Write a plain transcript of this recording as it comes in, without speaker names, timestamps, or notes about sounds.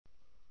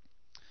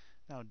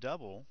Now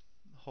double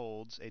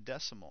holds a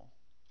decimal.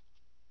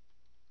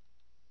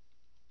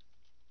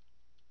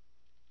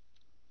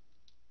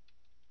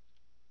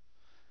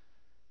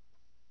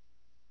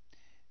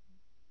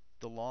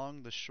 The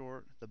long, the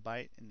short, the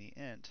byte, and the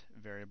int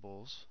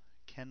variables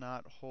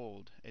cannot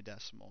hold a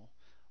decimal.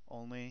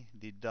 Only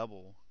the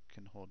double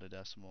can hold a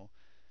decimal.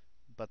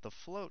 But the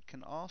float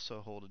can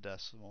also hold a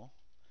decimal.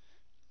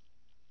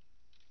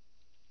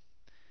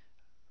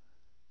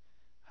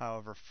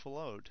 However,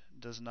 float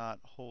does not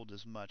hold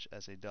as much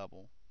as a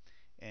double,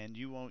 and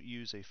you won't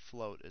use a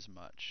float as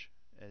much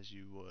as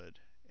you would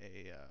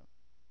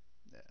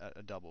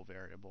a double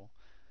variable,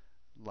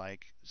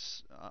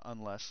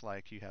 unless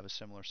like you have a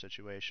similar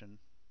situation,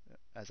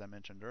 as I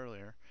mentioned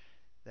earlier,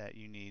 that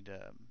you need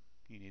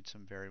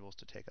some variables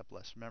to take up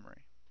less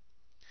memory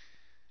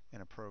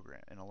in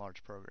a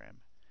large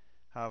program.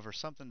 However,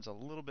 something's a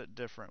little bit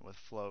different with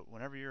float.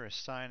 Whenever you're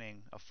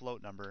assigning a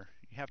float number,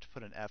 you have to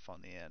put an F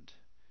on the end.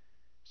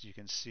 As you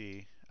can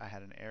see, I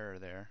had an error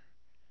there,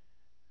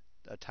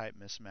 a type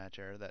mismatch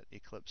error that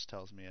Eclipse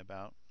tells me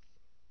about.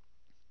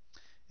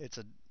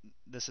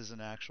 This is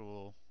an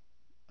actual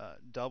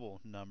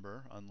double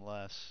number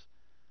unless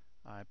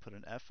I put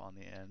an F on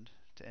the end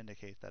to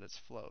indicate that it's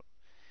float.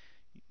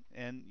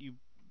 And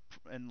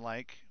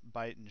like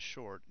byte and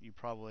short, you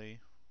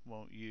probably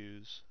won't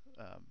use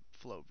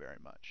float very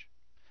much.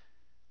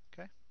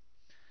 Okay,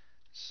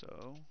 so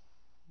we'll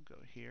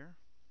go here.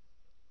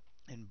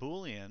 In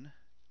Boolean,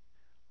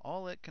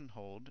 all it can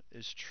hold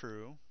is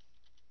true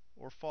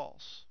or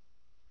false.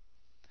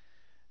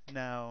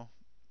 Now,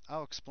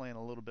 I'll explain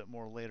a little bit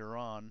more later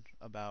on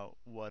about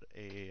what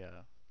a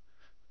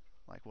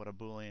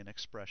Boolean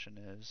expression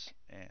is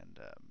and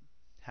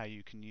how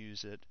you can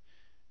use it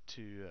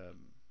to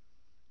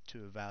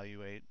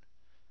evaluate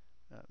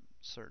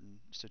certain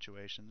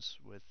situations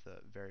with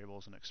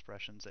variables and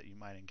expressions that you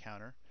might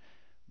encounter.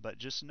 But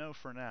just know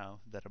for now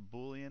that a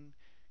Boolean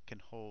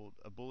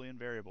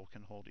variable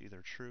can hold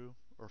either true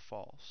or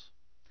false.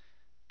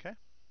 Okay?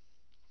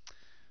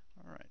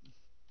 All right.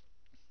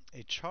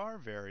 A char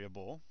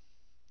variable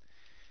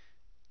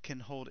can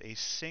hold a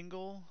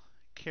single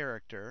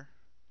character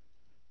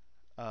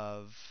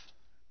of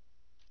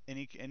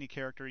any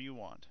character you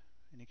want.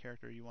 Any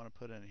character you want to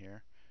put in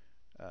here,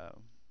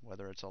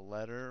 whether it's a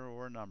letter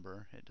or a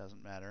number, it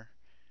doesn't matter.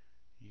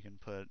 You can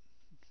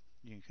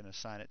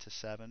assign it to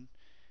 7,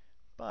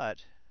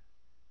 but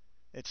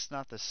it's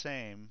not the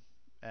same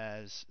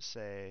as,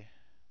 say,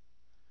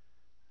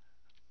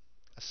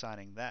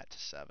 assigning that to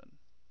 7.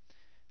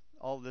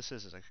 All this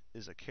is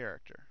a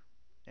character,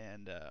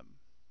 and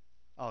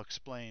I'll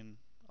explain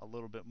a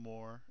little bit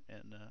more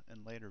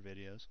in later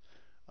videos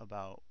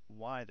about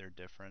why they're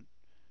different,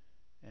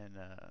 and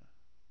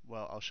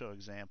well, I'll show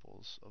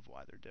examples of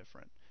why they're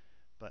different.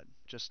 But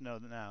just know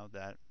now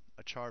that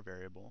a char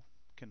variable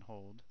can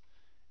hold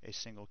a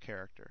single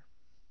character.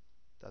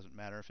 Doesn't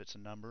matter if it's a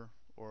number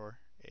or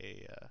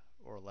a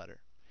letter.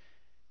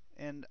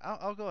 And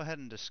I'll go ahead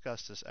and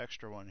discuss this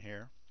extra one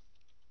here.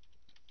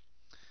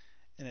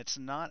 And it's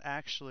not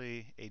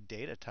actually a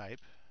data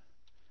type.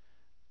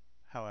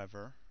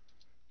 However,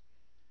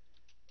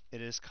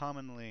 it is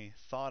commonly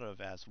thought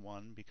of as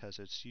one because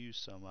it's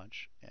used so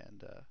much,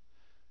 and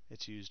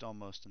it's used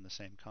almost in the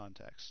same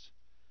context.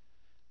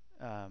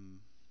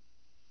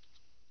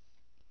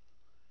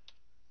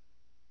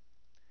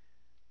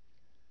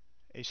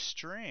 A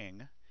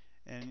string,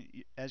 and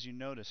as you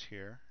notice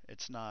here,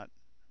 it's not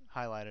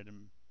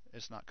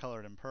it's not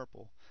colored in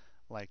purple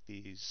like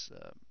these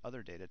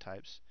other data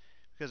types,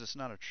 because it's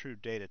not a true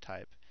data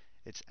type.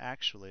 It's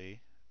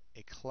actually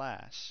a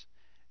class,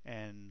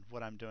 and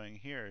what I'm doing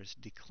here is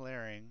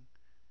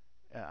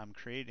I'm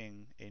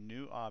creating a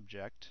new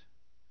object,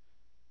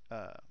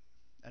 a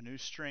new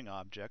string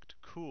object,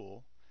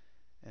 cool,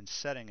 and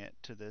setting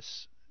it to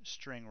this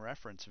string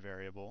reference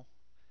variable,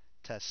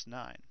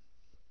 test9.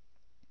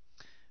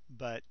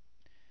 But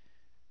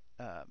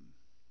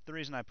the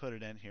reason I put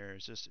it in here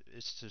is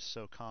it's just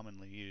so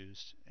commonly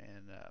used,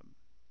 and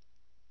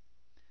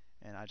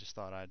I just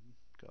thought I'd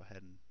go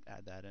ahead and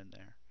add that in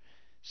there.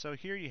 So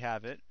here you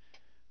have it,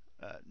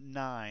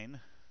 9,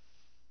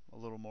 a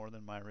little more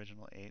than my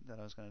original 8 that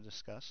I was going to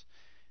discuss.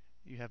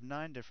 You have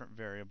 9 different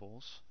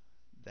variables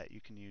that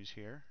you can use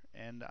here,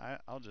 and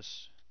I'll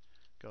just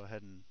go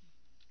ahead and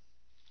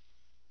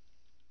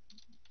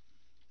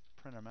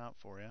print them out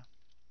for you.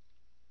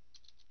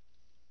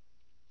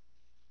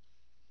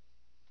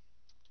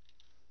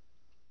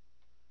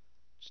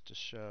 Just to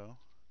show.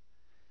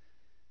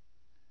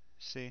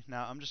 See,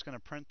 now I'm just going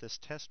to print this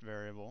test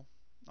variable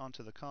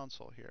onto the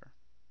console here.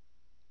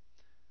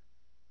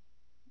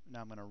 Now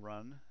I'm going to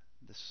run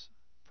this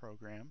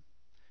program,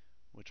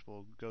 which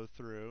will go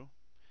through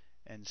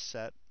and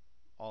set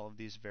all of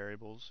these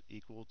variables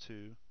equal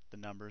to the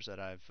numbers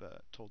that I've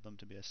told them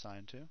to be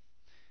assigned to,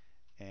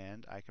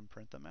 and I can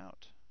print them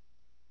out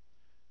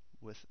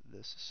with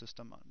this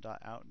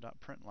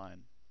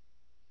system.out.println.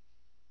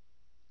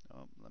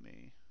 Oh, let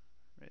me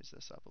raise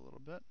this up a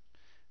little bit.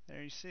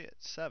 There you see it,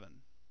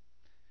 7.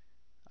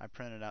 I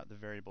printed out the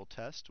variable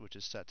test, which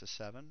is set to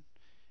 7,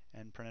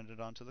 and printed it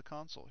onto the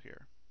console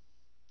here.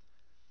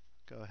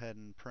 Go ahead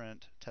and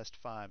print test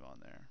 5 on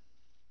there.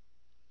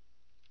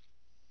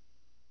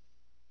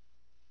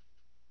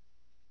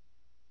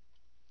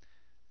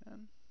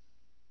 And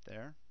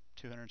there,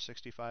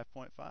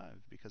 265.5,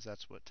 because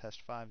that's what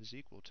test 5 is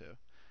equal to.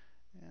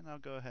 And I'll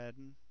go ahead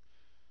and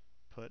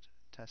put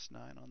test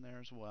 9 on there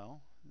as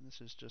well. And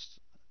this is just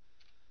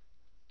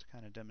to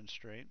kind of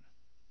demonstrate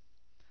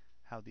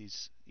how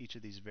each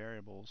of these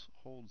variables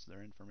holds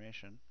their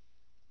information.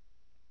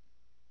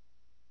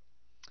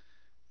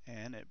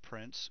 And it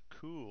prints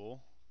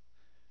cool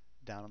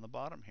down on the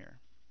bottom here.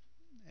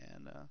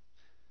 And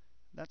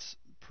that's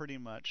pretty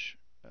much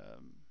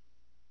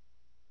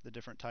the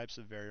different types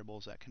of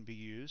variables that can be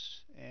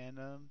used and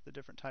the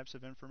different types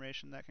of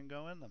information that can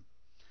go in them.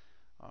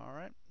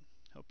 Alright,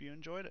 hope you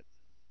enjoyed it.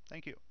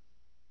 Thank you.